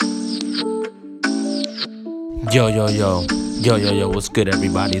Yo, yo, yo. Yo, yo, yo, what's good,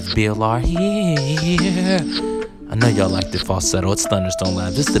 everybody? It's BLR here. I know y'all like the falsetto. It's Thunderstone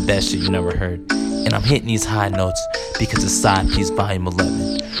Live. This is the best shit you never heard. And I'm hitting these high notes because it's Side Piece Volume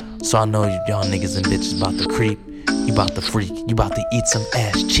 11. So I know y'all niggas and bitches about to creep. You about to freak. You about to eat some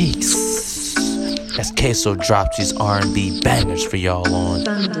ass cheeks. As Queso drops these R&B bangers for y'all on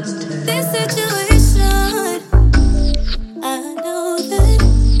Thunderstone. This situation, I know that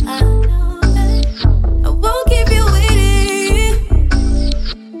I won't keep you waiting.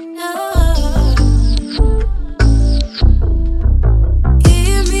 No.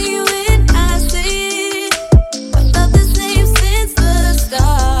 Hear me when I say it. I felt the same since the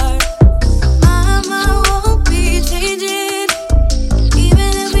start. My mind won't be changing,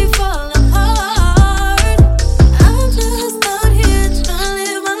 even if we fall apart. I'm just out here trying to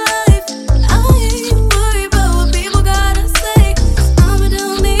live my life. I ain't worried about what people gotta say. I'ma do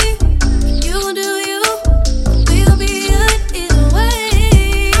me, you gon' do you. We gon' be good either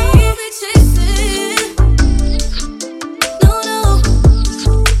way. I won't be chasing. No, no,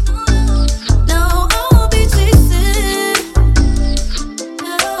 no, I won't be chasing.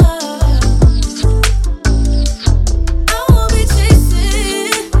 No, I won't be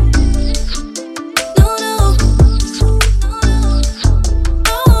chasing. No, no,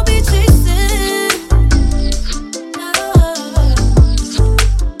 I won't be chasing.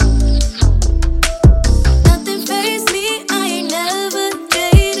 Nothing fazed me, I ain't never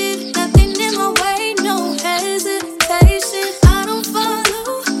dated. Nothing in my way, no hesitation. I don't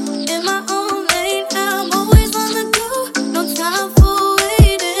follow in my own lane. I'm always on the go, no time for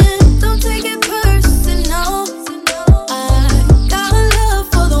waiting. Don't take it personal. I got love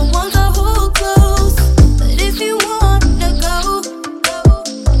for the ones I hold close. But if you wanna go,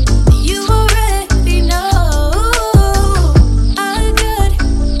 you already know. I got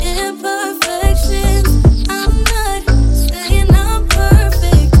imperfections. I'm not saying I'm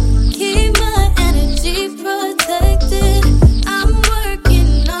perfect. Keep my energy protected. I'm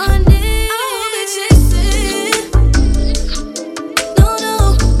working on it. I won't be chasing. No, no,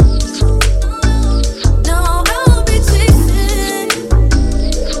 no, I won't be chasing.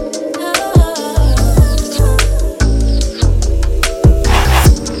 No.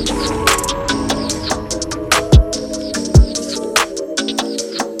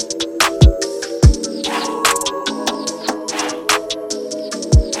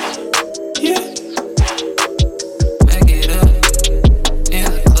 Back it up in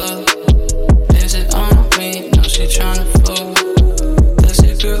the club. Is it on me? No, she tryna fool. Does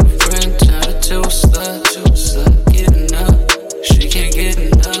your girlfriend turn her to a slut? Getting up, she can't get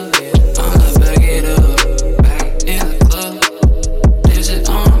enough. I'ma back it up in the club. Is it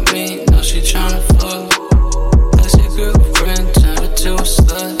on me? No, she tryna fool. Does your girlfriend turn her to a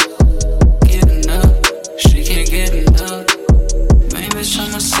slut? Getting up, she can't get enough. Main bitch on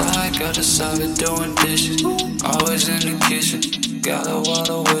my side, got a solid doing dishes. Always in the kitchen, got a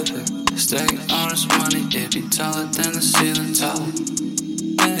water with her. Stay on this money, it be taller than the ceiling, taller.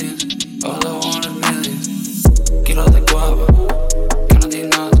 Millions, all I want is millions. Get all the guava, count all these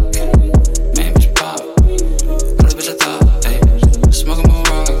nuts. Main bitch pop, little bitch I thought, ayy. Smoking more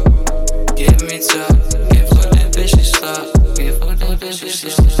rock, give me top. Get fucked that bitch, she stop. Get fucked that bitch, she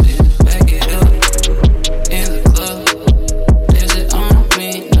stop. Back it up in the club. Is it on me?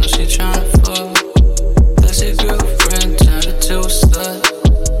 No, she tryna fuck. Does your girlfriend turn her to a slut?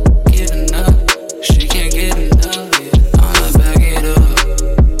 Getting up, she can't get enough. I'ma back it up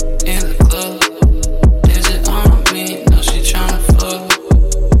in the club. Is it on me? No, she tryna fuck.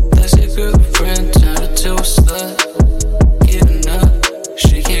 Does your girlfriend turn her to a slut? Getting up,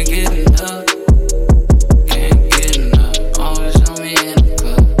 she can't get enough. Can't get enough. Always on me in the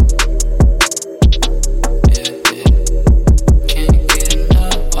club. Yeah, yeah. Can't get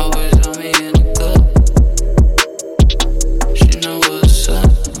enough. Always on me in the club. She know what's up.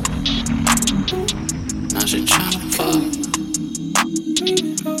 Now she tryna fuck.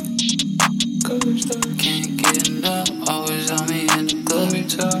 Can't get enough. Always on me in the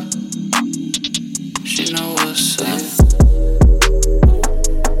club. She know what's up.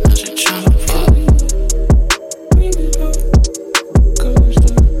 Now she tryna fuck.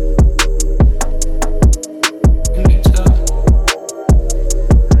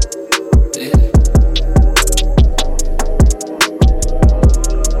 Yeah.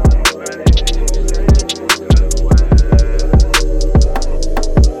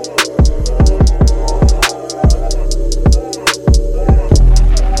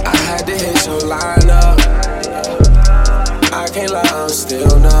 I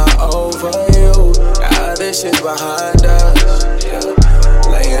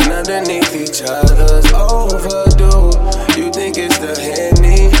underneath each other's overdue. You think it's the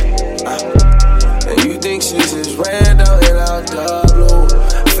Henny, and you think shit is random and out the blue.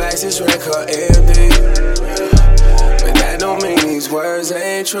 Facts is record empty, but that don't mean these words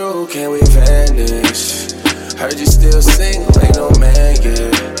ain't true. Can we vanish? Heard you still single, ain't no man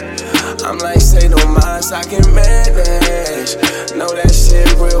yet. I'm like, say no minds, I can manage. Know that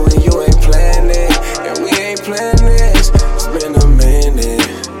shit real when you ain't planning, and we ain't planning. It's been a minute.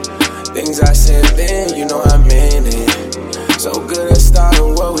 Things I said then, you know I mean it. So good at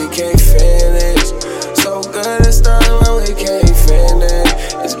starting what we can't finish. So good at starting what we can't finish.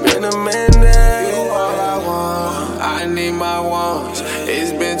 It's been a minute. You all I want, I need my wants.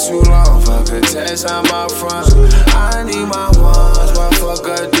 It's been too long, fuck a test on my front. I need my wants, why fuck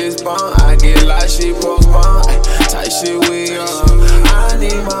up this bond? I get like she postponed, tight shit we on. I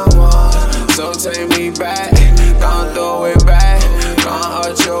need my wants, so take me back. Don't throw it back, don't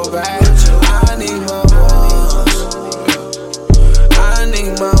hurt your back. I need my wants, I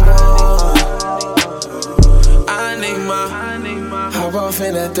need my wants, I need my. Hop off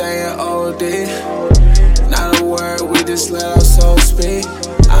in that thing and OD. Not a word, we just let our soul speak.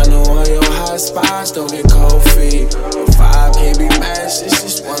 I know on your hot spots don't get cold feet. Your vibe can't be matched, it's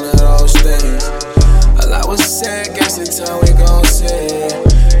just one of those things. A lot was said, guess the time we gon' see.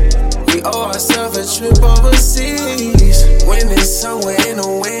 We owe ourselves a trip overseas. When it's somewhere in the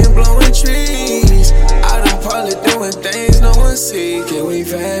wind blowing trees. Out in public doing things no one see. Can we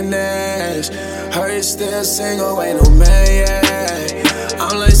vanish? Heard still single, ain't no man yet.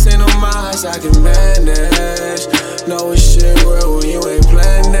 I'm like, say no minds, I can manage. Know it's shit real when you ain't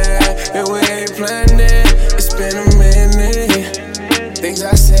planning, and we ain't planning. It's been a minute. Things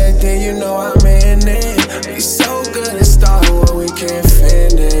I said then, you know I'm in it. We so good at starting what we can't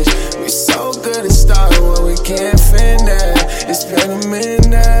finish. We so good at starting what we can't finish. It's been a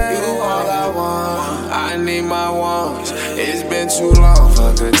minute. You all I want, I need my wants. It's been too long,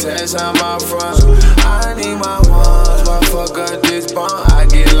 fuck a test on my front. I need my wants, why fuck up this bond? I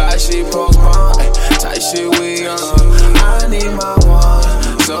get like she postponed, tight shit we on. I need my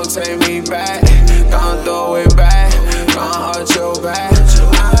wants, so take me back. Don't throw it back, don't hurt your back.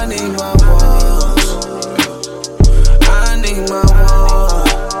 I need my wants, I need my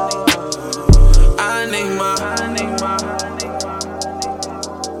wants, I need my.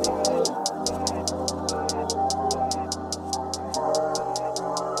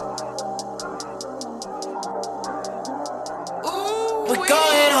 We're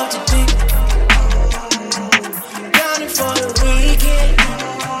going home today, down for the weekend.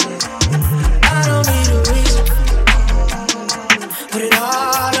 I don't need a reason, put it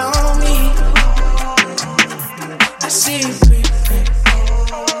all on me. I see you creeping,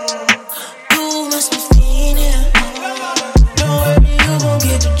 you must be feeling. Don't worry, you gon'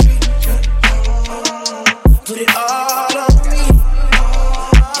 get the treat. Put it all on me.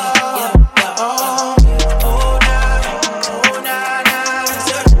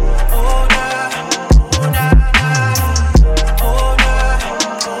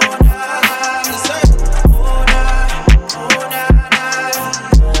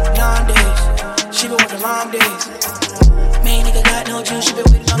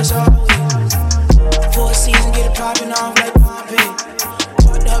 Popping off like Pompey.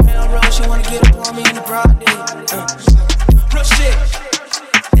 Fucked up man road, she wanna get up on me in the broad day. Real shit,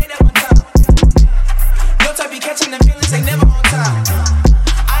 they never on time. Your type be catching them feelings, they never on time.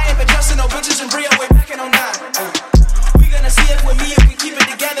 I ain't been trusting no bitches and Brio way back in 09. We gonna see if with me you can keep it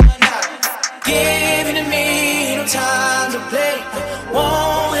together or not. Give it to me, no time to play.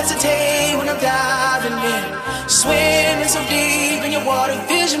 Won't hesitate when I'm diving in. Swimming so deep in your water,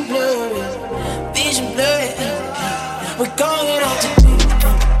 vision blurry, vision blurry. We're going out to do.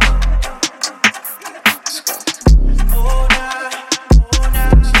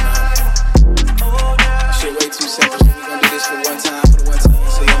 Shit way too simple, so we gon' do this for one time,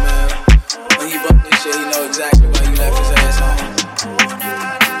 So yeah, man, when he bump this shit, he know exactly why you left his ass home.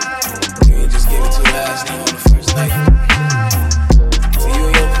 You ain't just give it to last night on the first night. So you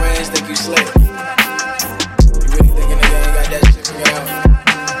and your friends think you slick. You really thinking nigga ain't got that shit figured out?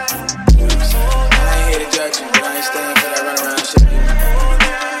 You know what I'm saying? I ain't here to judge you, but I ain't staying for that runaround shit.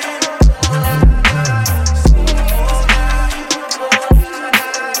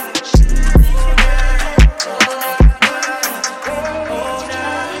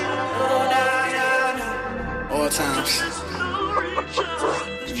 All times.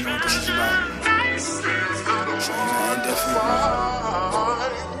 You know what this is about. So I ain't definitely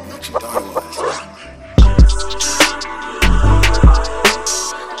what you thought it was.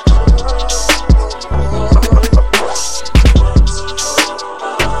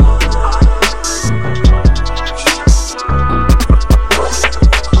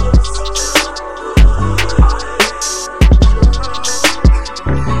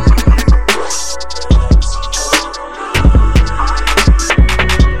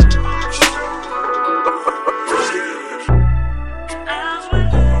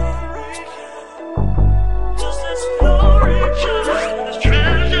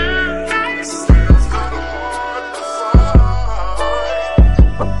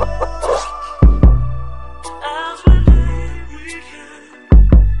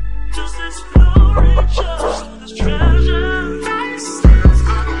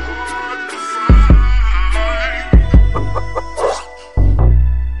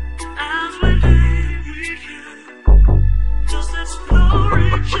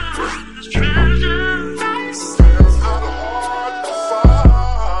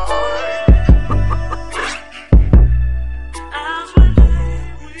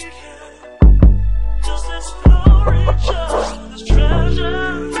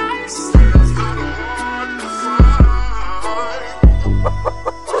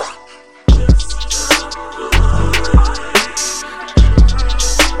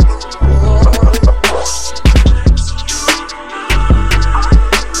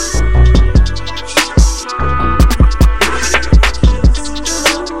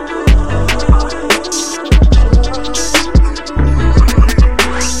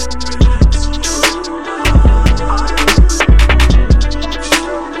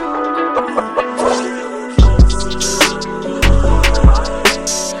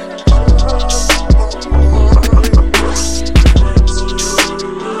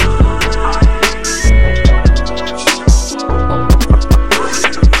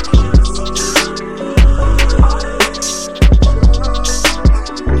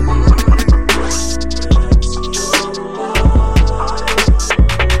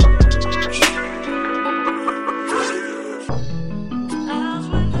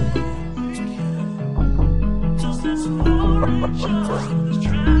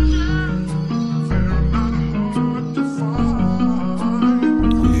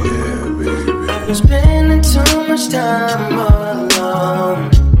 been spending too much time all alone.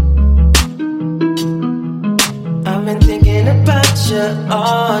 I've been thinking about you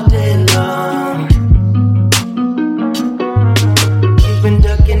all day long. You've been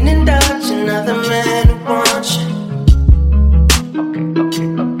ducking and dodging other men who want you.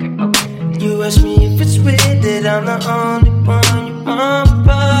 You ask me if it's weird that I'm the only one you want,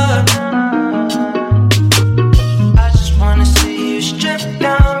 but I just wanna see you stripped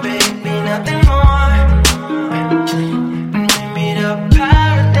down, baby, nothing more. And meet up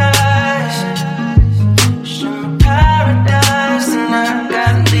paradise. Show me paradise, and I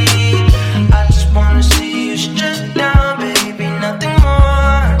gotta leave. I just wanna see you stripped down, baby, nothing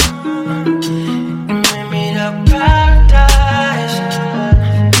more. And meet up paradise.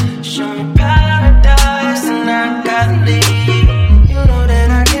 Show me paradise, and I gotta leave. You know that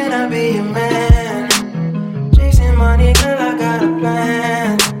I cannot be a man. Chasing money, girl, I got a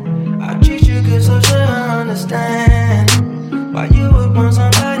plan. I treat you good, so sure I understand why you would want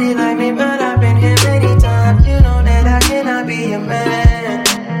somebody like me, but I've been here many times. You know that I cannot be a man.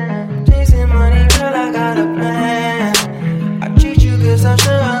 Chasing money, girl, I got a plan. I treat you good, so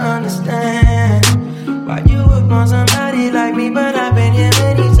sure I understand why you would want somebody like me, but I've been here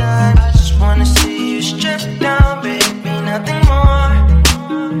many times. I just wanna see you stripped down, baby, nothing more.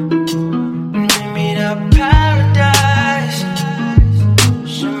 And meet up paradise.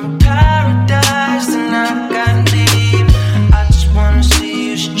 Show me paradise, and I gotta leave. I just wanna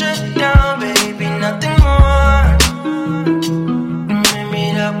see you stripped down, baby, nothing more. And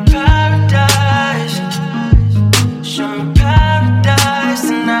meet up paradise. Show me paradise,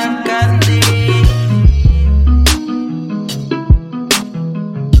 and I gotta leave.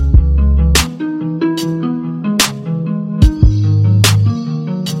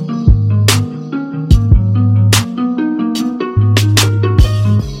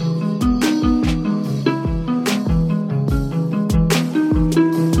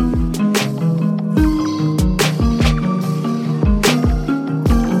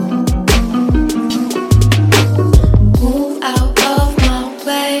 Move out of my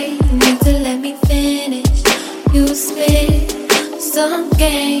way, you need to let me finish. You spit some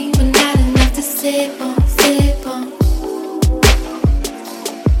game, but not enough to sip on, sip on.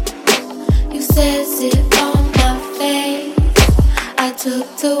 You said sit on my face, I took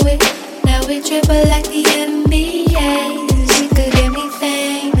to it. Now we triple like the NBA. She could get me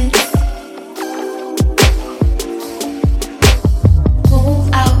famous. Move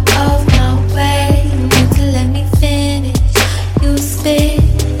out of my way, you need to let me finish. You spit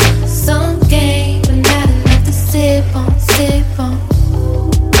some game, but not enough to sip on, sip on.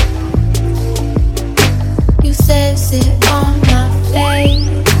 You said sit on my face,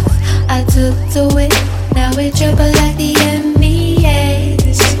 I took to it. Now we triple like the NBA.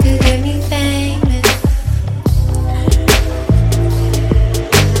 She could get me famous.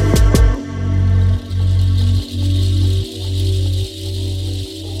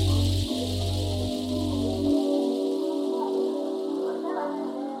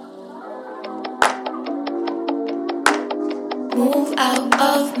 Move out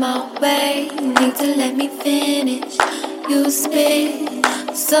of my way, you need to let me finish. You spit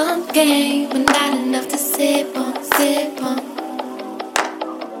some game, but not enough to sip on, sip on.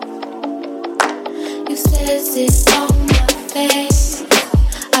 You said sit on my face,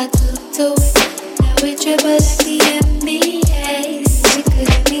 I took to it. Now we triple like the NBA. She could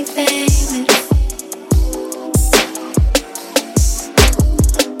get me famous.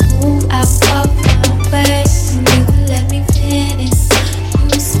 Move out of my way, you need to let me finish.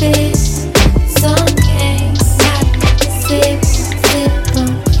 You spit some game, not enough to sip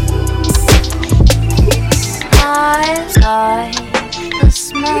on. I like the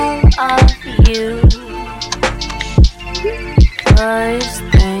smell of you. First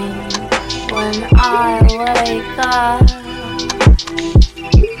thing when I wake up,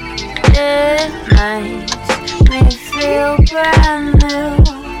 it makes me feel brand new.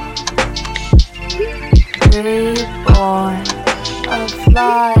 Reborn, a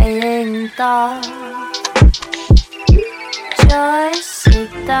flying dog. Just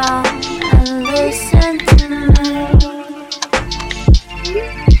sit down and listen to me.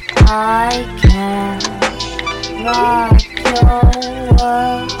 I can rock your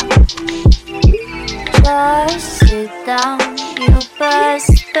world. Just sit down, you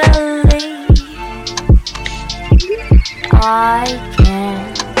best believe. I can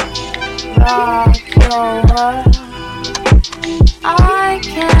rock your world. I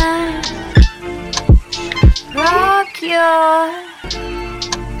can rock your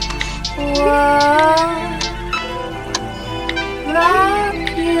world.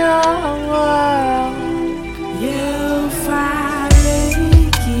 Rock your world.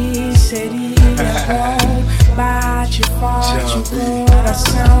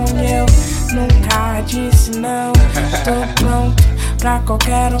 coração. E eu nunca disse não. Tô pronto pra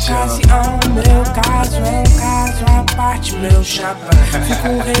qualquer ocasião. Meu caso é um caso à parte, meu chapa.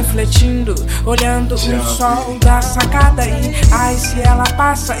 Fico refletindo, olhando o sol da sacada. E ai, se ela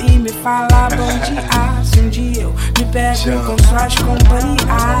passa e me fala bom dia. Se um dia eu me pego com suas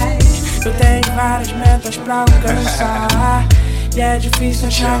companhias. Eu tenho várias metas pra alcançar e é difícil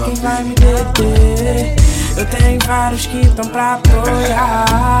achar quem vai me deter. Eu tenho vários que estão pra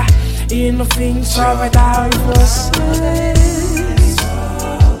apoiar e no fim só vai dar em você.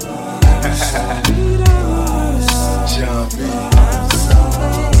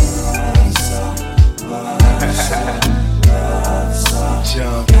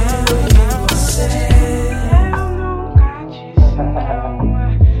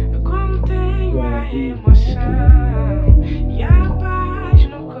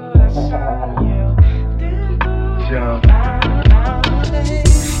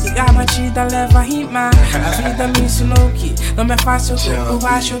 A batida leva a rimar. A vida me ensinou que não é fácil, eu tô por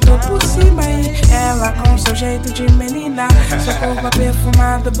baixo, eu tô por cima. E ela com seu jeito de menina, seu corpo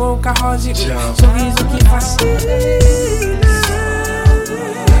perfumado, boca rosa e sorriso que fascina.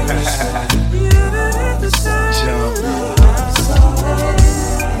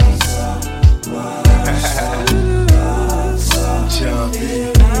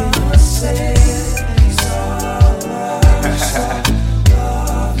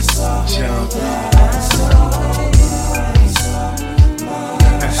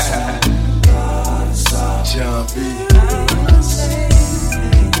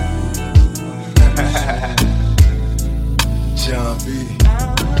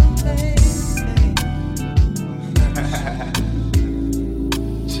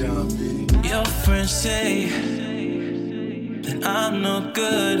 Your friends say that I'm no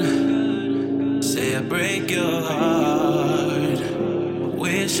good. Say I break your heart.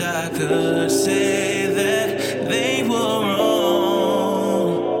 Wish I could say that they were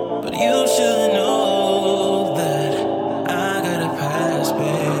wrong, but you should know that I got a past,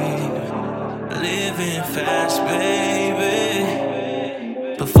 babe. Living fast, baby.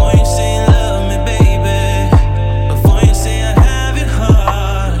 Before you say love me, baby. Before you say I have it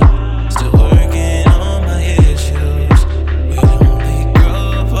hard. Still working on my issues. We only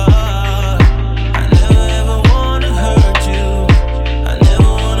grow apart. I never ever wanna hurt you. I never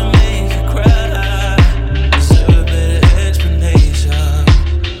wanna make you cry.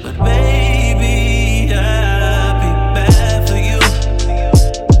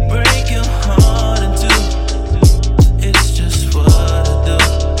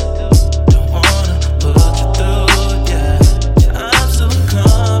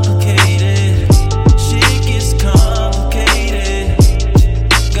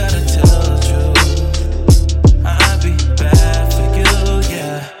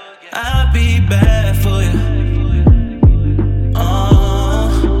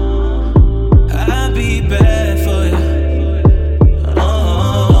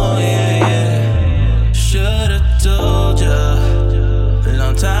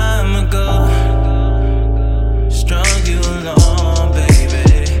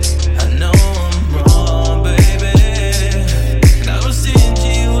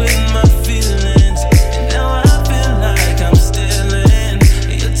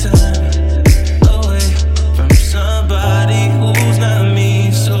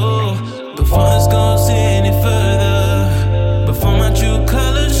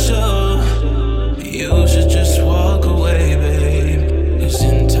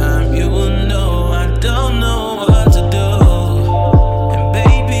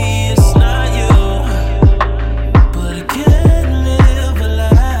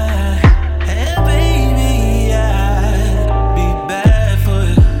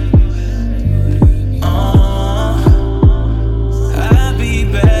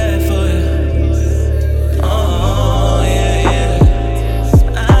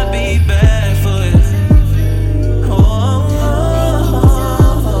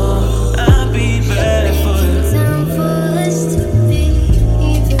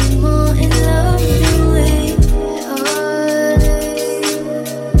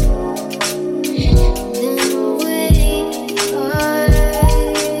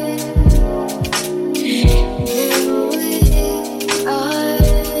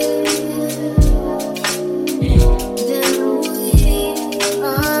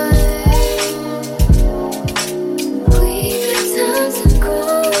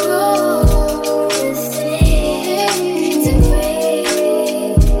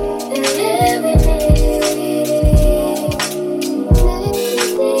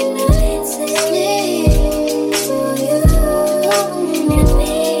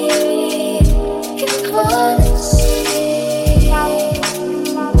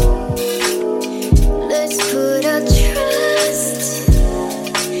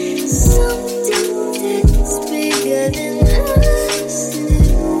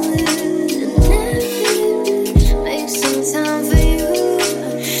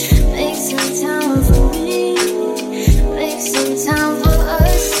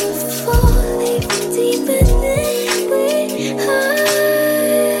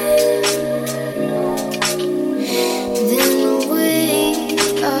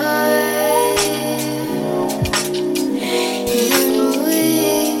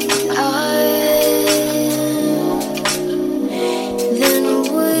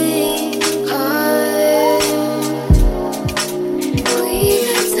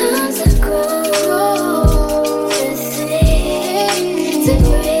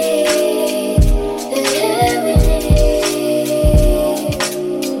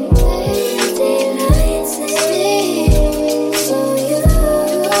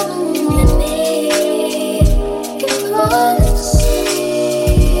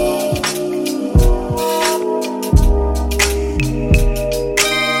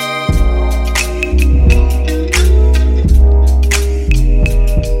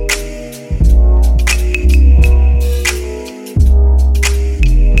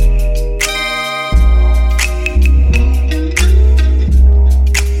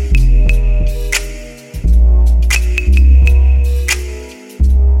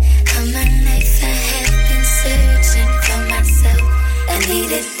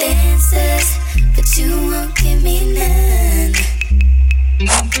 needed answers, but you won't give me none.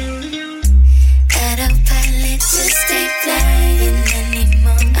 Autopilot, just ain't flying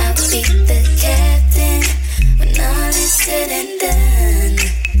anymore. I'll be the captain when all is said and done.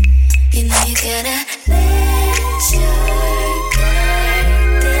 You know you gotta let your guard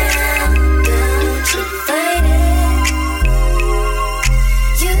down. Don't you fight it.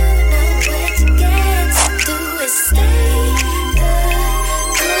 You know what you got to do is stay the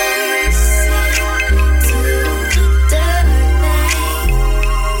course into the dark night.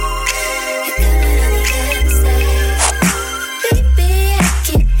 You're coming on the other side. Baby,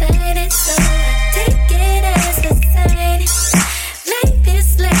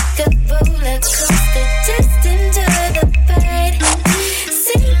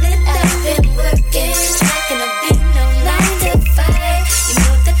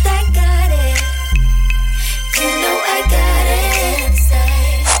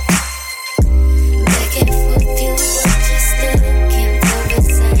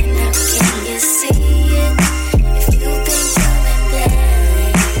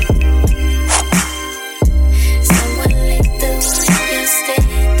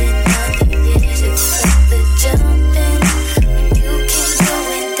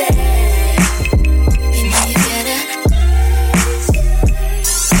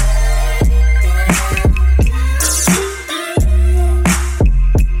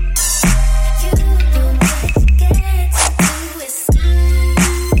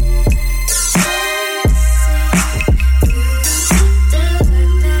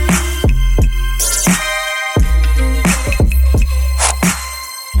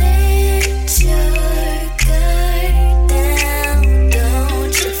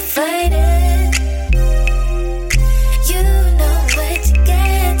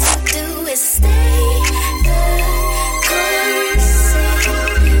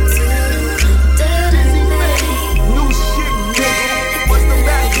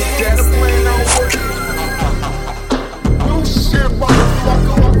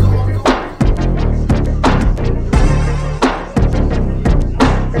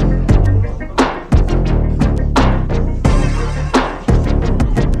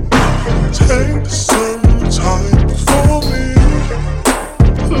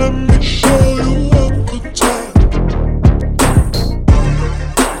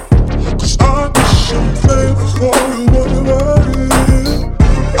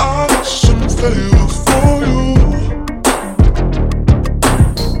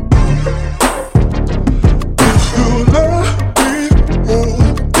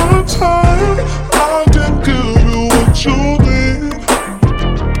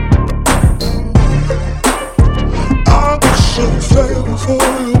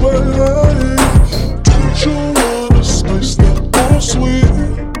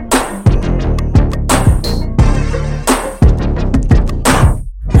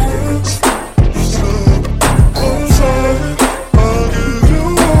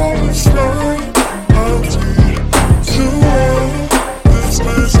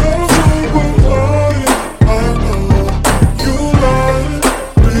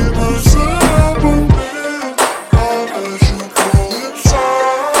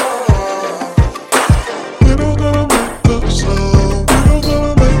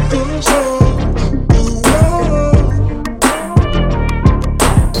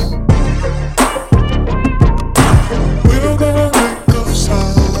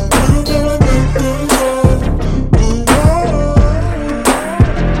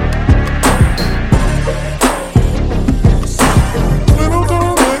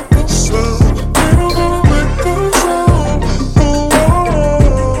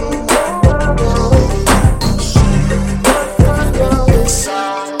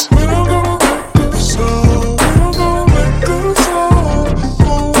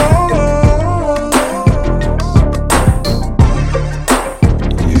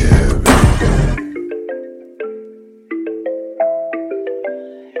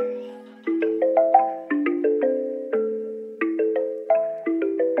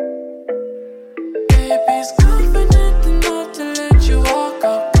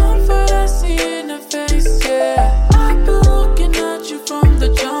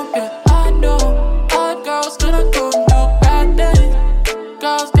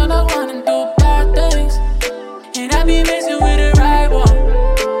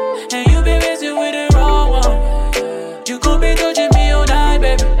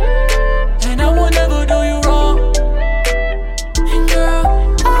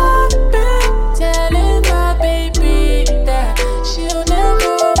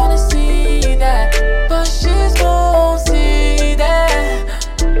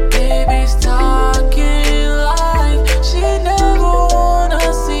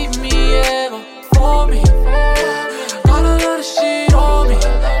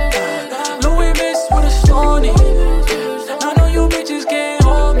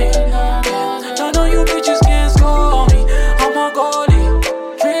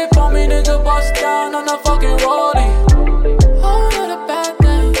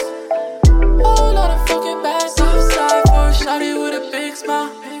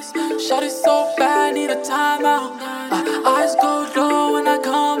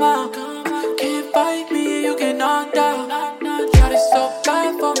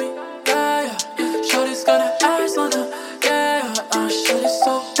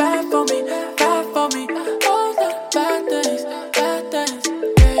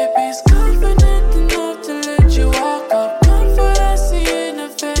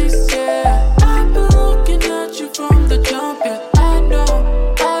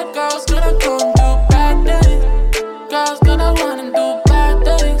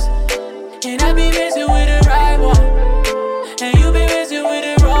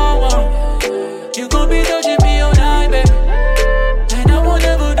 you gon' be touching me all night, baby. And I won't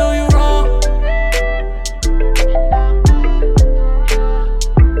ever do you wrong.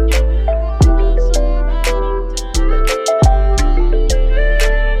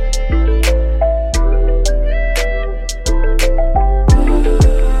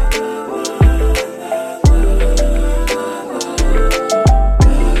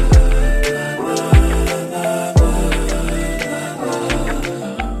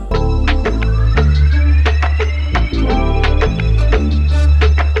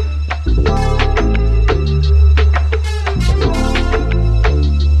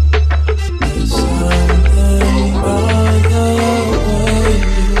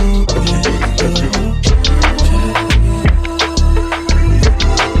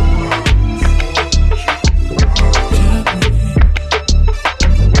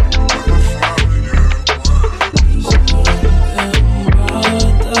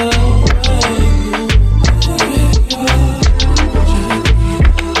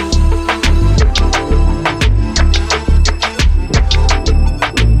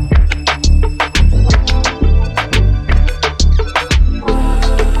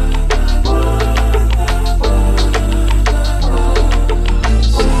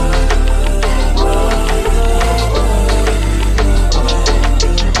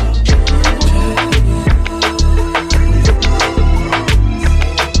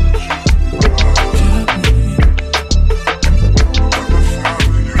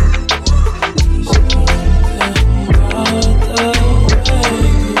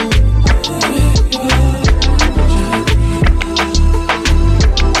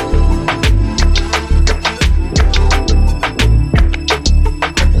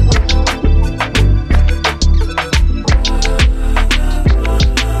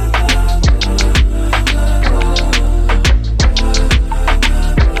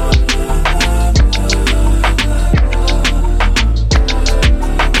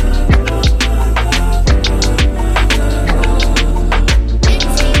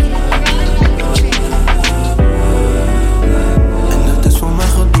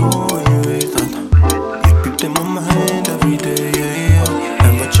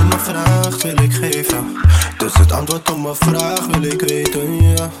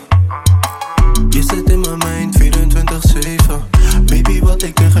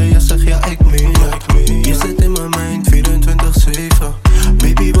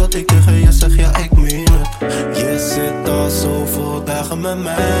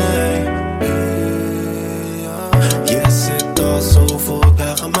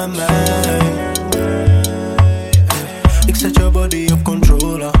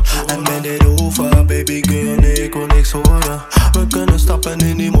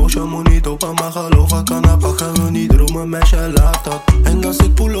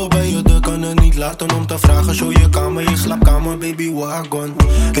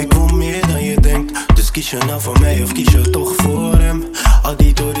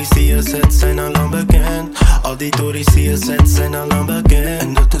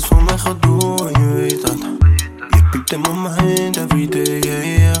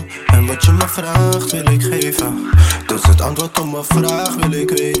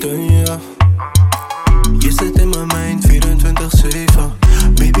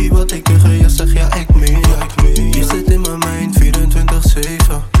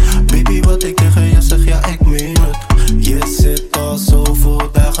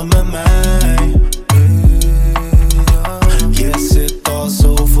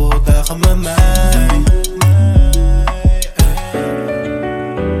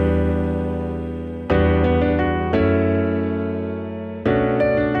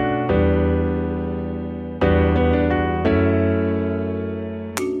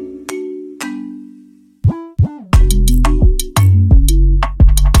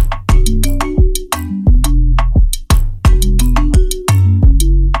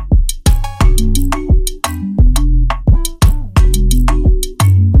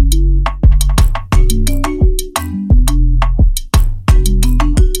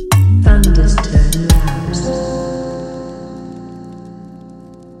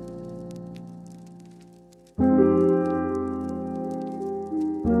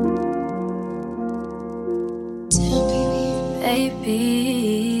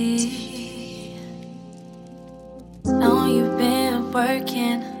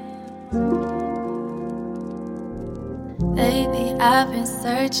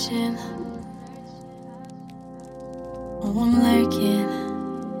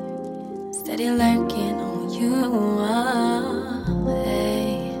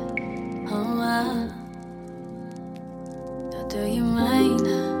 Do you mind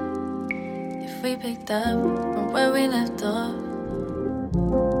if if we picked up from where we left off?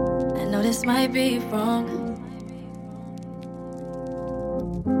 I know this might be wrong,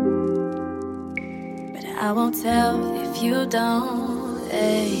 but I won't tell if you don't.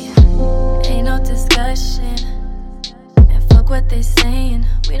 Hey, ain't no discussion. And fuck what they saying,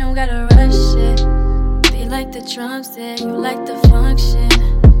 we don't gotta rush it. Be like the drums did, you like the function.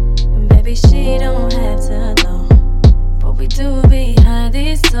 And baby, she don't have to know what we do behind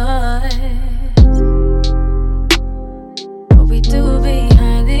these doors. What we do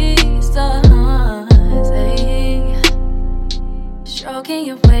behind these doors. Hey, stroking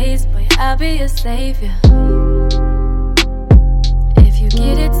your waist, boy, I'll be your savior. If you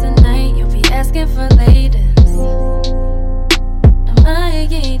get it tonight, you'll be asking for latest. No, I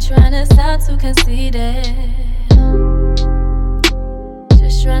ain't trying to sound too conceited.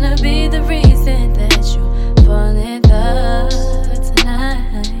 Just trying to be the reason that you fall in love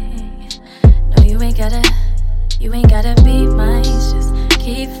tonight. No, you ain't gotta be mine. Just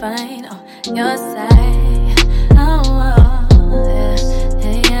keep fine on your side. Oh,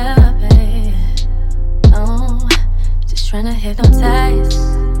 yeah, baby. Oh, just trying to hypnotize.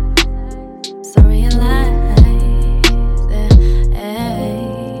 So realize,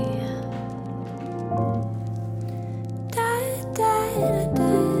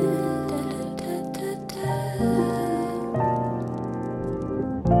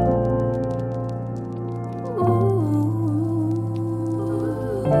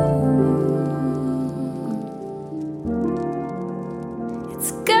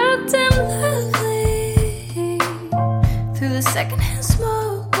 it's goddamn lovely through the secondhand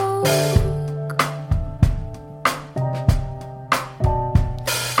smoke.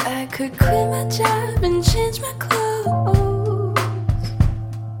 I could quit my job and change my clothes,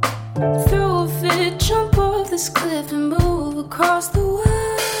 throw a fit, jump off this cliff and move across the world.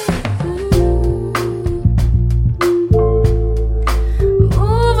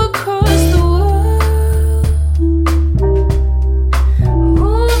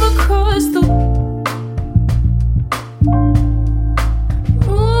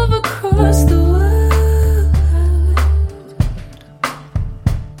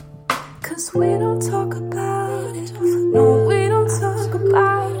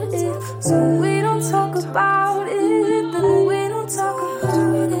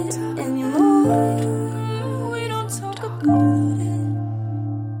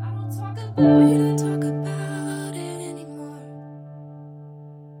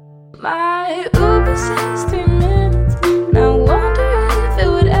 My Uber says 3 minutes, and I wonder if it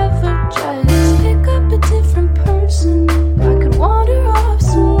would ever just pick up a different person. I could wander off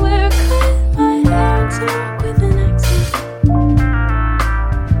somewhere, cut my hair and talk with an accent.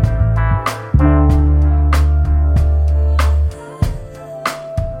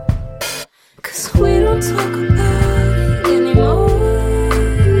 Cause we don't talk about it anymore.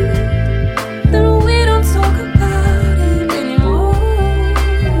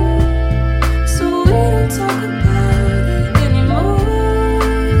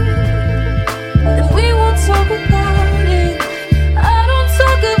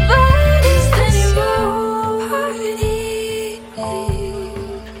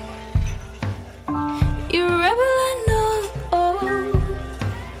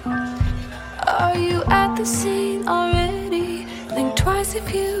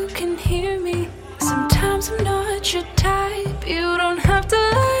 If you can hear me, sometimes I'm not your type. You don't have to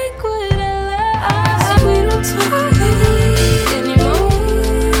like what I like. We don't talk about it anymore.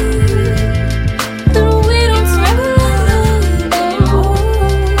 No, we don't talk about it anymore.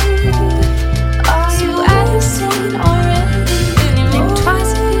 Are you at the scene already? Think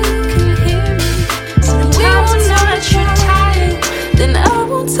twice if you can hear me. Sometimes I'm not your type. Then I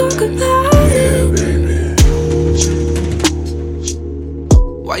won't talk about it.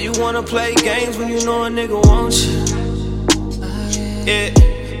 Why you wanna play games when you know a nigga wants you? Yeah,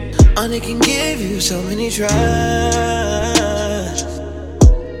 a nigga can give you so many tries.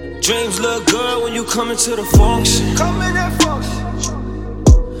 Dreams look good when you come into the function. Come in that function.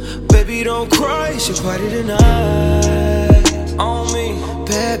 Baby, don't cry, it's your party tonight. On me,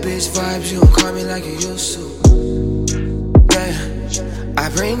 bad bitch vibes, you don't call me like you used to. Yeah, I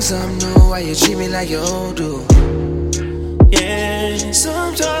bring something new, why you treat me like you old do? Yeah,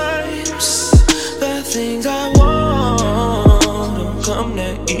 sometimes the things I want don't come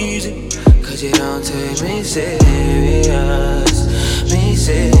that easy. Cause you don't take me serious, me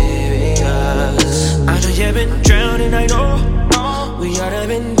serious. I know you've been drowning, I know. We all have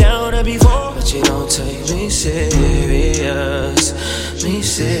been down there before. But you don't take me serious, me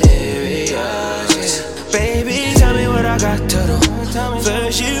serious. Baby, tell me what I got to do.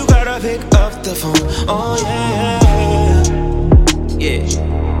 First you gotta pick up off the phone. Oh yeah.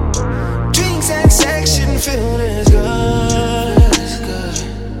 Drinks and sex and feelings good.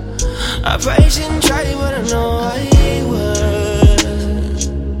 I probably shouldn't try it, but I know I would.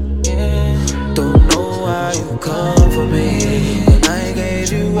 Don't know why you come for me when I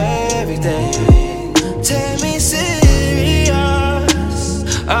gave you everything. Take me serious.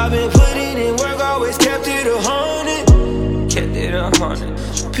 I've been putting in work, always kept it 100. Kept it 100.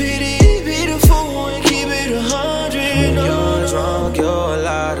 Pity be the fool and keep it 100. No. You're drunk, you're a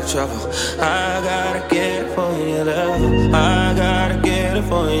lot of trouble. I gotta get it for your level. I gotta get it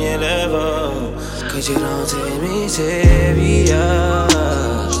for your level. Cause you don't take me serious.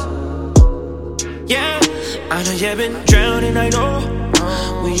 Yeah, I know you've been drowning, I know.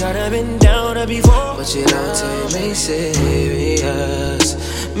 We oughta been down there before. But you don't take me serious.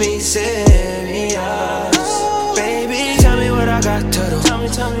 Me serious. Baby, tell me what I got to do. Tell me.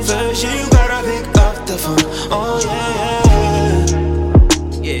 First you gotta pick up the phone. Oh yeah.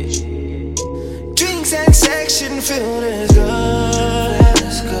 Drinks and sex and feelings good.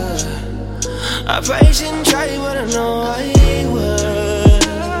 I probably shouldn't try it, but I know I would.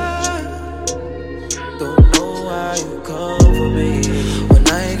 Don't know why you come for me when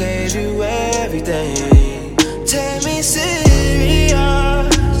I gave you everything. Take me serious.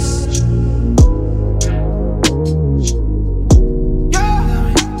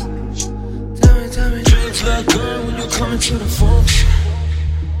 Tell me. Dreams look good when you're coming to the function.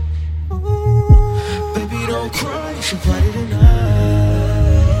 Baby, don't cry, you should party tonight.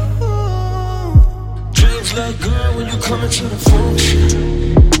 Dreams look good when you coming to the function.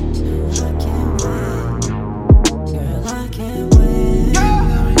 Girl, I can't wait.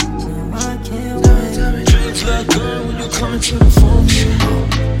 Girl, I can't wait. Dreams look good when you coming to the function.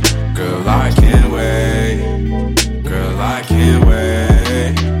 Girl, I can't wait. Girl, I can't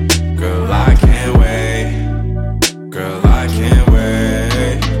wait. Girl, I can't wait. Girl, I can't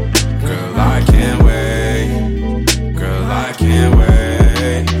wait. Girl, I can't wait. Girl, I can't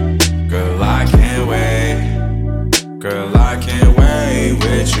wait. Girl, I can't wait. Girl, I can't wait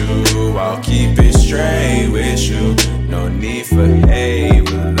with you. I'll keep it straight with you. No need for hate,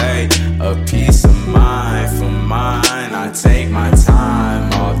 relay. A peace of mind for mine. I take my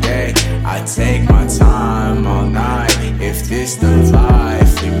time all day. I take my time all night. If this the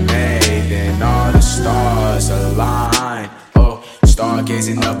life we made, then all the stars align. Oh,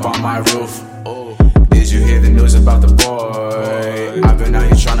 stargazing up on my roof. Oh, did you hear the news about the boy? I've been out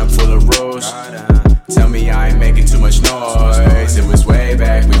here trying to pull a rose. Tell me I ain't making too much noise. It was way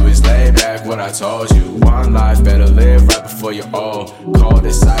back, we was laid back. What I told you, one life, better live right before you're old. Cold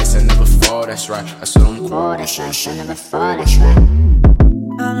as ice, I never fall, that's right. I said I'm cold as ice, I never fall, that's right.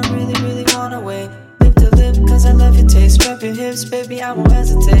 I don't really wanna wait. Lip to lip, cause I love your taste. Rub your hips, baby, I won't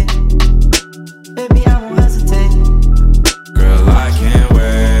hesitate. Baby, I won't hesitate. Girl, I can't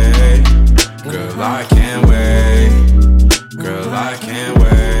wait. Girl, I can't wait. Girl, I can't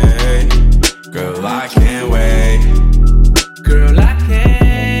wait. Girl, I can't wait. Girl, I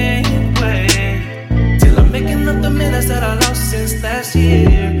can't wait till I'm making up the minutes that I lost since last year.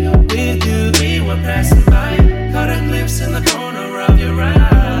 With you, we were passing by, caught a glimpse in the corner of your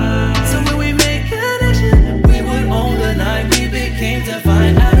eyes. So when we made connection, we would own the night. We became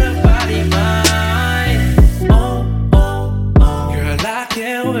divine, out of body, mind. Oh, girl, I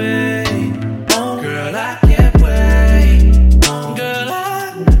can't wait. Girl, I can't wait. Girl, I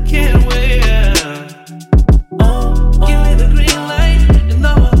can't wait. Give me the green light, and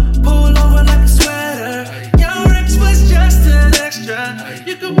I'ma pull over like a sweater. Your ex was just an extra.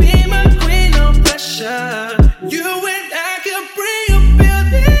 You could be my queen, no pressure. You and I can bring a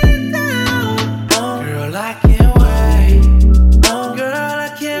building down. Girl, I can't wait. Girl, I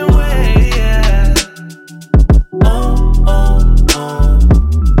can't wait. Yeah.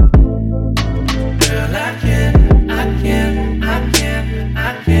 Girl, I can't.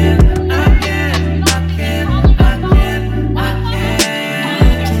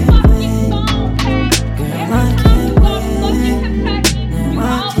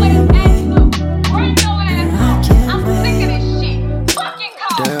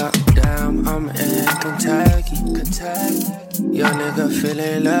 Damn, I'm in Kentucky. Young nigga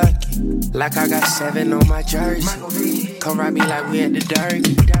feeling lucky, like I got 7 on my jersey. Come ride me like we at the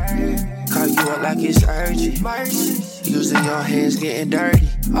derby. Call you up like it's urgent. Using your hands getting dirty.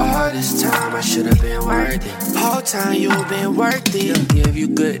 All this time I should've been worth it. Whole time you been worth it. Give you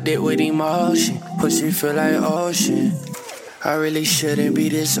good dick with emotion. Pussy feel like ocean. I really shouldn't be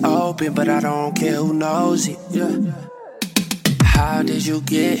this open, but I don't care who knows it. Yeah. How did you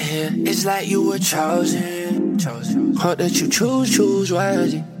get here? It's like you were chosen. Hope that you choose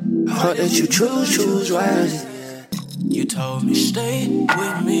wisely. Heart that you choose wisely. You told me stay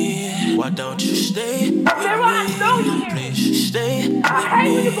with me. Why don't you stay with me? Please stay with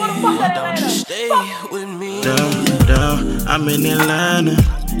me. Why don't you stay with me? Down, I'm in Atlanta.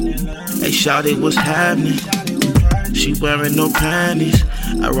 Hey, shawty, what's happening? She wearing no panties.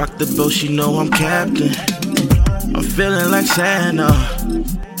 I rock the boat, she know I'm captain. I'm feeling like Santa.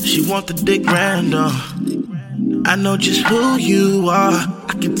 She want the dick random. I know just who you are.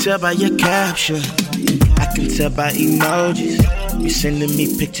 I can tell by your caption. I can tell by emojis. You sending me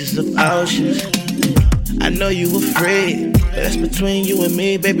pictures of oceans. I know you afraid, but that's between you and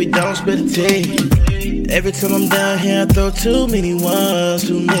me, baby, don't spill the tea. Every time I'm down here, I throw too many ones.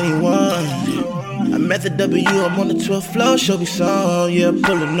 I'm at the W, I'm on the 12th floor, show me some, yeah,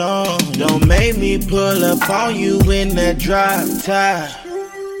 pulling on. Don't make me pull up on you in that drop top.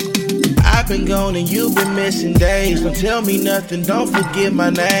 I've been gone and you've been missing days. Don't tell me nothing, don't forget my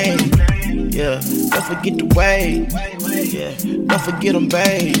name. Yeah, don't forget the way. Yeah, don't forget them,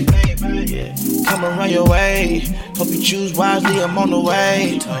 babe. Yeah, come around your way. Hope you choose wisely, I'm on the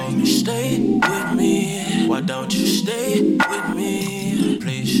way. You told me stay with me. Why don't you stay with me?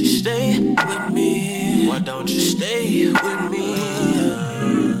 Please stay with me. Why don't you stay with me?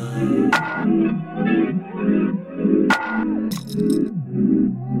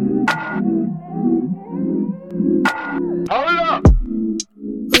 Hold up!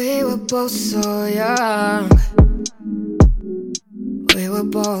 We were both so young. We were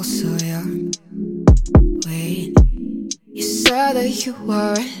both so young. Wait, you said that you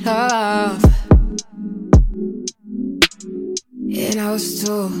were in love, and I was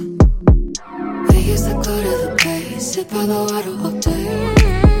too. We used to go to the bay, sit by the water all day.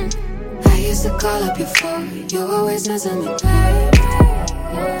 I used to call up your phone, you always answer me back.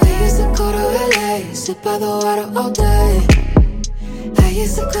 We used to go to LA, sit by the water all day. I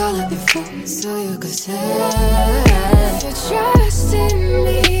used to call up your phone so you could say, if you trust in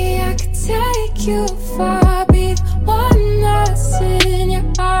me, I could take you far. Be the one that's in your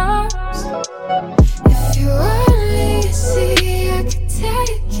arms. If you only see, I could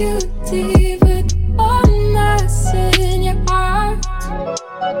take you deep. With the one that's in your arms.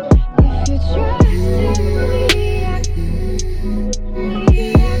 If you trust in me, I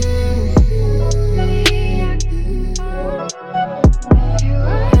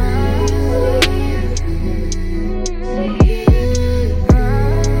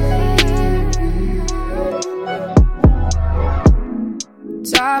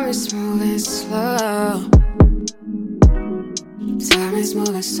time is moving slow. Time is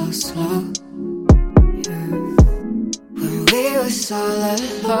moving so slow. Yeah. When we were so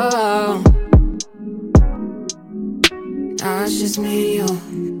alone, now it's just me and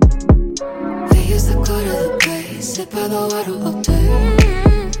you. We used to go to the bay, sit by the water all day.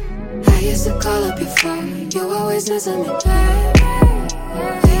 I used to call up your phone, you always answer me back.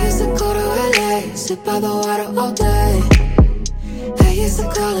 We used to go to LA, sit by the water all day. I used to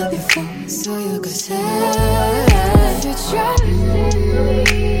call up your phone so you could say, if you trust me.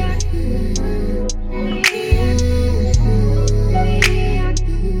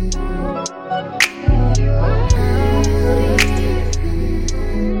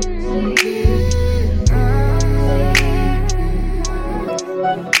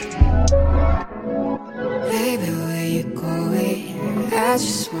 Baby, where you going? I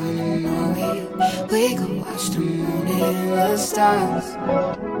just wanna know it. We could watch the moon and the stars.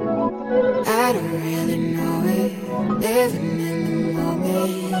 I don't really know it. Living in the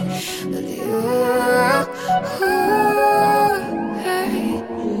moment with you. Hey,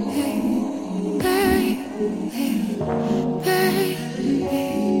 hey, hey, hey, hey,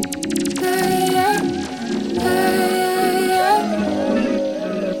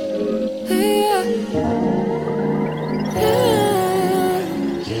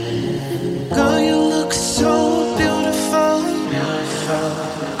 Girl, you look so beautiful,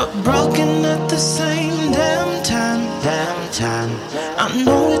 but broken at the same damn time. I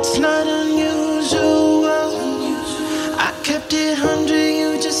know it's not unusual. I kept it 100,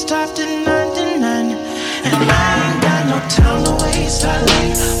 you just stopped at 99. And I ain't got no time to waste. I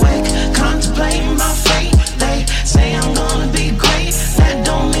lay awake, contemplating my fate. They say I'm gonna be great. That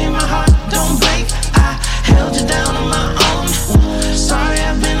don't mean my heart don't break. I held you down on my own. Sorry,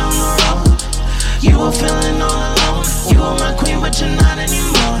 I've been on the road. You were feeling all alone. You were my queen, but you're not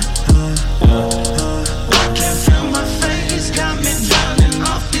anymore. I can't feel my face, got me drowning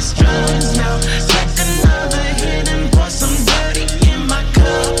off these drugs now. Take another hit and pour some dirty in my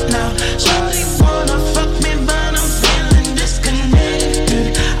cup now. Shorty wanna fuck me, but I'm feeling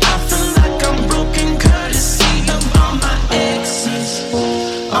disconnected. I feel like I'm broken.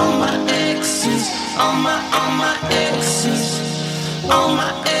 all my exes, all my exes, all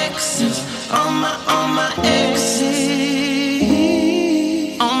my exes, all my exes,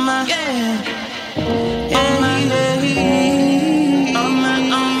 all my yeah.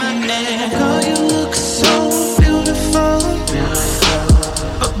 Girl, you look so beautiful,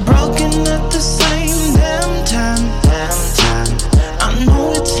 but broken at the same damn time. I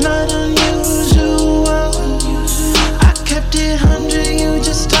know it's not unusual. I kept it 100, you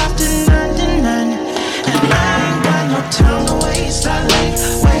just stopped at 99. And I ain't got no time to waste. I lay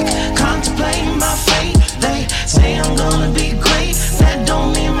awake, contemplate my fate. They say I'm gonna be great. That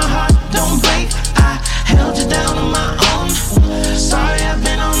don't mean my heart don't break. I held you down on my own. Sorry, I've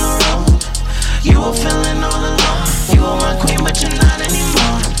been on the road. You were feeling all alone. You were my queen, but you're not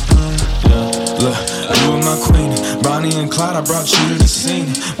anymore. Look, you were my queen, Bonnie and Clyde, I brought you to the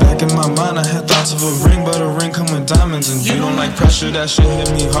scene. Back in my mind, I had thoughts of a ring, but a ring come with diamonds. And you don't like pressure, that shit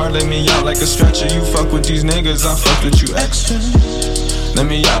hit me hard, lay me out like a stretcher. You fuck with these niggas, I fuck with you extra. Let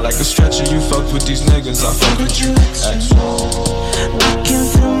me out like a stretcher, you fuck with these niggas, I fuck with you extra. I can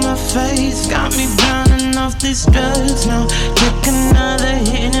feel my face, got me drowning off these drugs now. Take another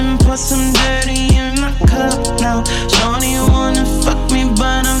hit and put some dirty in my cup now. Shorty wanna fuck me,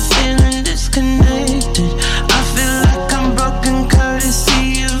 but I'm feeling disconnected. I feel like I'm broken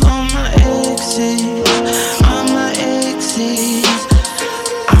courtesy of all my exes, all my exes.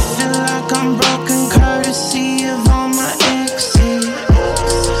 I feel like I'm broken courtesy of all my exes,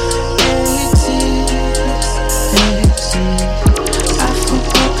 exes. I feel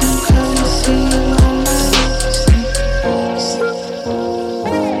broken courtesy of all my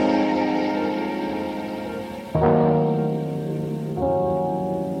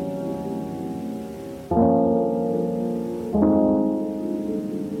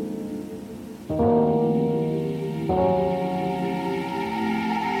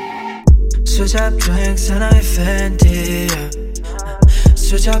Switch up drinks and I Fendi, yeah.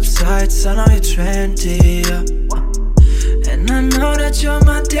 Switch up sides and I trendy, yeah. And I know that you're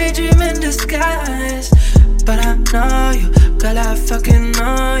my daydream in disguise, but I know you, girl, I fucking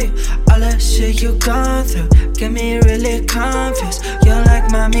know you. All that shit you gone through get me really confused. You're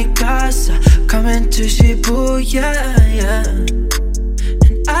like my Mikasa, coming to Shibuya, yeah.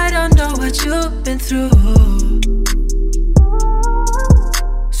 And I don't know what you've been through.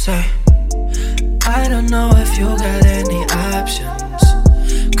 Say, I don't know if you got any options,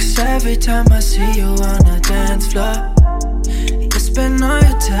 cause every time I see you on the dance floor, you spend all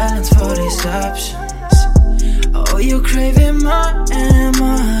your talents for these options. Oh, you craving more and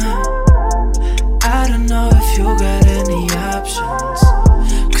more. I don't know if you got any options,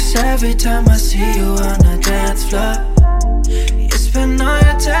 cause every time I see you on the dance floor, you spend all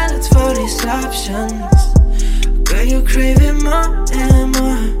your talents for these options. Girl, you craving more and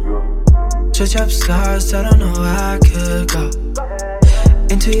more. Switch up scars, I don't know where I could go.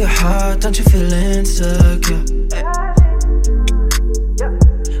 Into your heart, don't you feel insecure?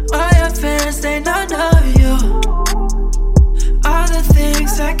 All your friends, they don't know you. All the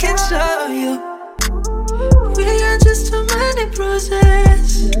things I can show you. We got just too many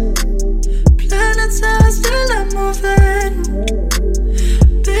bruises. Planets are still not moving.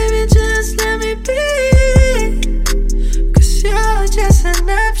 Baby, just let me be, cause you're just an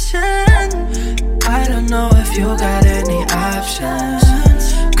option. I don't know if you got any options,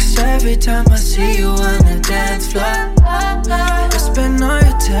 cause every time I see you on the dance floor, you spend all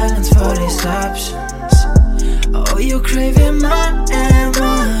your talents for these options. Oh, you craving more and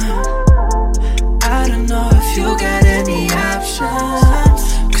more. I don't know if you got any options,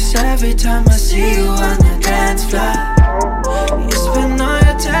 cause every time I see you on the dance floor, you spend all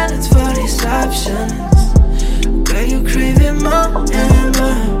your talents for these options. Girl, you craving more and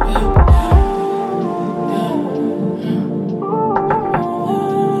more.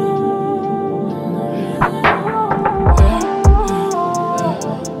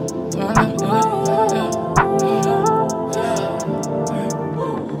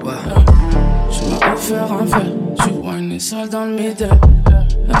 Tu whines seul dans le middle.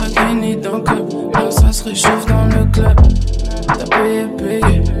 Avec une idée dans le club, là ça se réchauffe dans le club. T'as payé,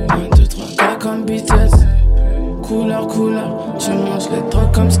 1, 2, 3, 4 comme BTS. Couleur, tu manges les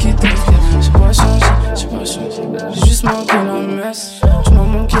drogues comme Skittles. J'ai pas changé, j'ai juste manqué la messe. Tu m'as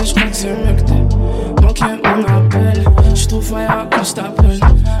manqué, j'crois que c'est mieux que t'es manqué mon appel. J'suis trop fire quand j't'appelle.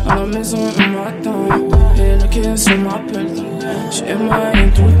 À la maison on m'attend, et le caisse on m'appelle. J'suis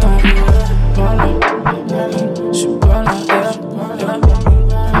émaillé tout le temps. Pas là, j'suis pas là,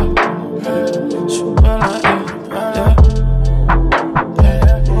 j'suis pas là,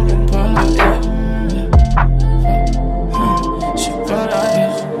 j'suis pas là,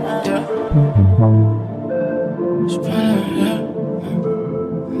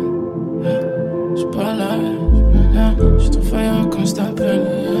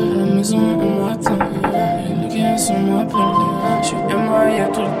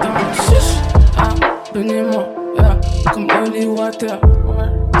 voyais tout le temps. Ah, bénis-moi, yeah, comme Holy Water.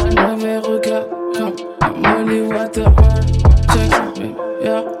 Mauvais regard, comme Holy Water. Check ça, baby,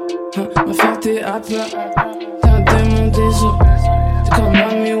 yeah. Ma fierté à plat. T'es un démon des eaux. T'es comme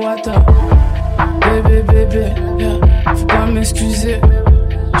Mami Wata. Bébé, bébé, yeah. Faut pas m'excuser.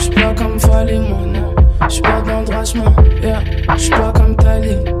 J'suis pas comme Fali, moi, non. J'suis pas dans le drachement, yeah. J'suis pas comme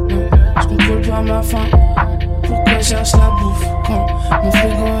Tali, non. J'contrôle pas ma faim. Pourquoi je cherche la bouffe quand mon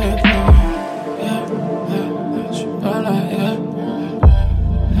frigo est plein? Yeah, yeah, j'suis pas là, yeah.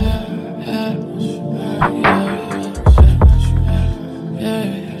 Yeah, yeah,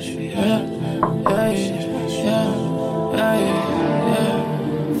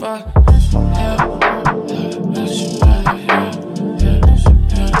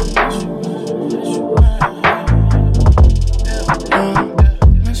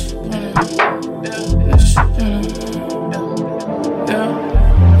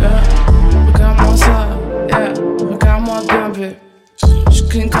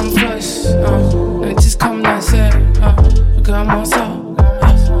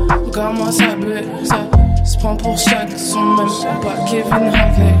 pour chaque son, même pas Kevin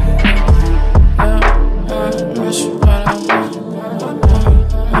Harvey. Non, j'suis pas là-bas.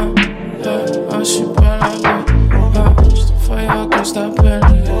 J'suis pas là-bas. J'te fire quand j't'appelle.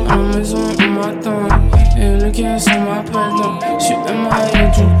 À la maison, on m'attend. Et le caisse, on m'appelle. Donc, j'suis MIA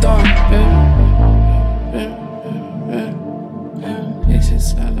tout le temps. Et c'est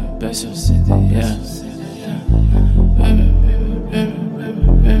ça la baisse sur CD.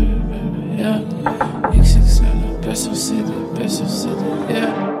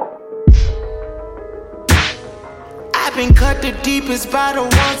 I've been cut the deepest by the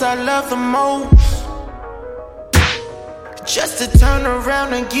ones I love the most. Just to turn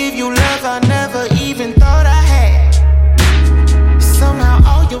around and give you love I never even thought I had. Somehow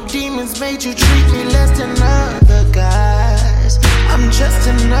all your demons made you treat me less than other guys. I'm just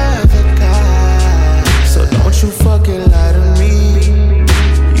another guy. So don't you fucking lie to me.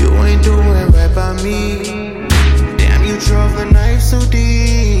 You ain't doing right by me. Damn, you drove the knife so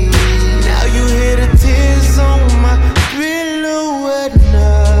deep. Now you hear the tears on my pillow at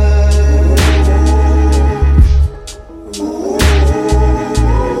night.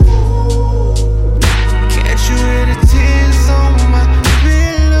 Can't you hear the tears on my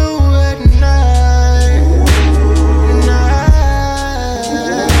pillow at night?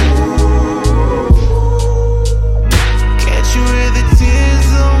 Can't you hear the tears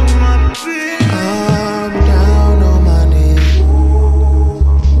on my pillow? I'm down on my knees,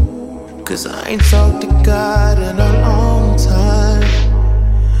 'cause I ain't talked to God in a long time.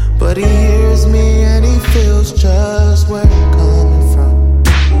 But he hears me and he feels just where I'm coming from.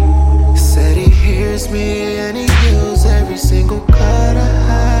 Said he hears me and he heals every single cut I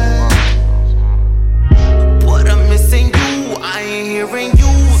have. But I'm missing you, I ain't hearing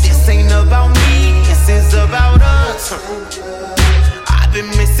you. This ain't about me, this is about us. I've been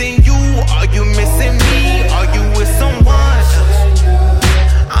missing you, are you missing me? Are you with someone else?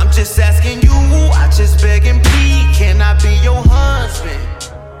 I'm just asking you, I just beg and plead. Can I be your husband?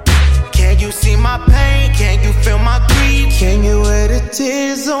 Can you see my pain? Can you feel my grief? Can you hear the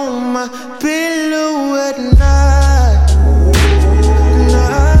tears on my pillow at night?